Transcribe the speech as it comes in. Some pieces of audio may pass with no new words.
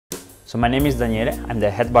So my name is Daniele, I'm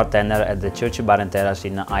the head bartender at the Churchill Bar and Terrace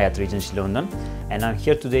in Hyatt Regency London, and I'm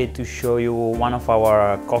here today to show you one of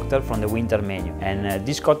our cocktails from the winter menu, and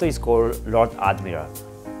this cocktail is called Lord Admiral.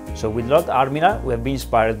 So with Lord Admiral we have been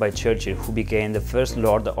inspired by Churchill, who became the first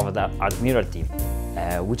Lord of the Admiralty,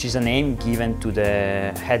 which is a name given to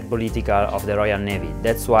the head political of the Royal Navy.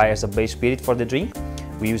 That's why, as a base spirit for the drink,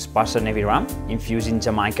 we use Parcel Navy rum infused in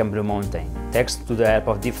Jamaica and Blue Mountain, thanks to the help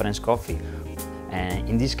of different coffee. And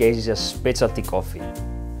in this case, it's a specialty coffee.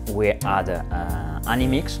 We add honey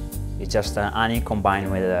mix. It's just honey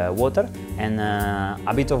combined with water and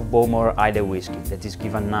a bit of Bowmore Islay whiskey that is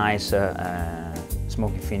given a nice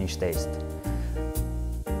smoky finish taste.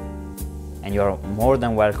 And you're more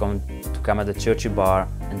than welcome to come at the Churchill Bar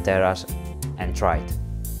and Terrace and try it.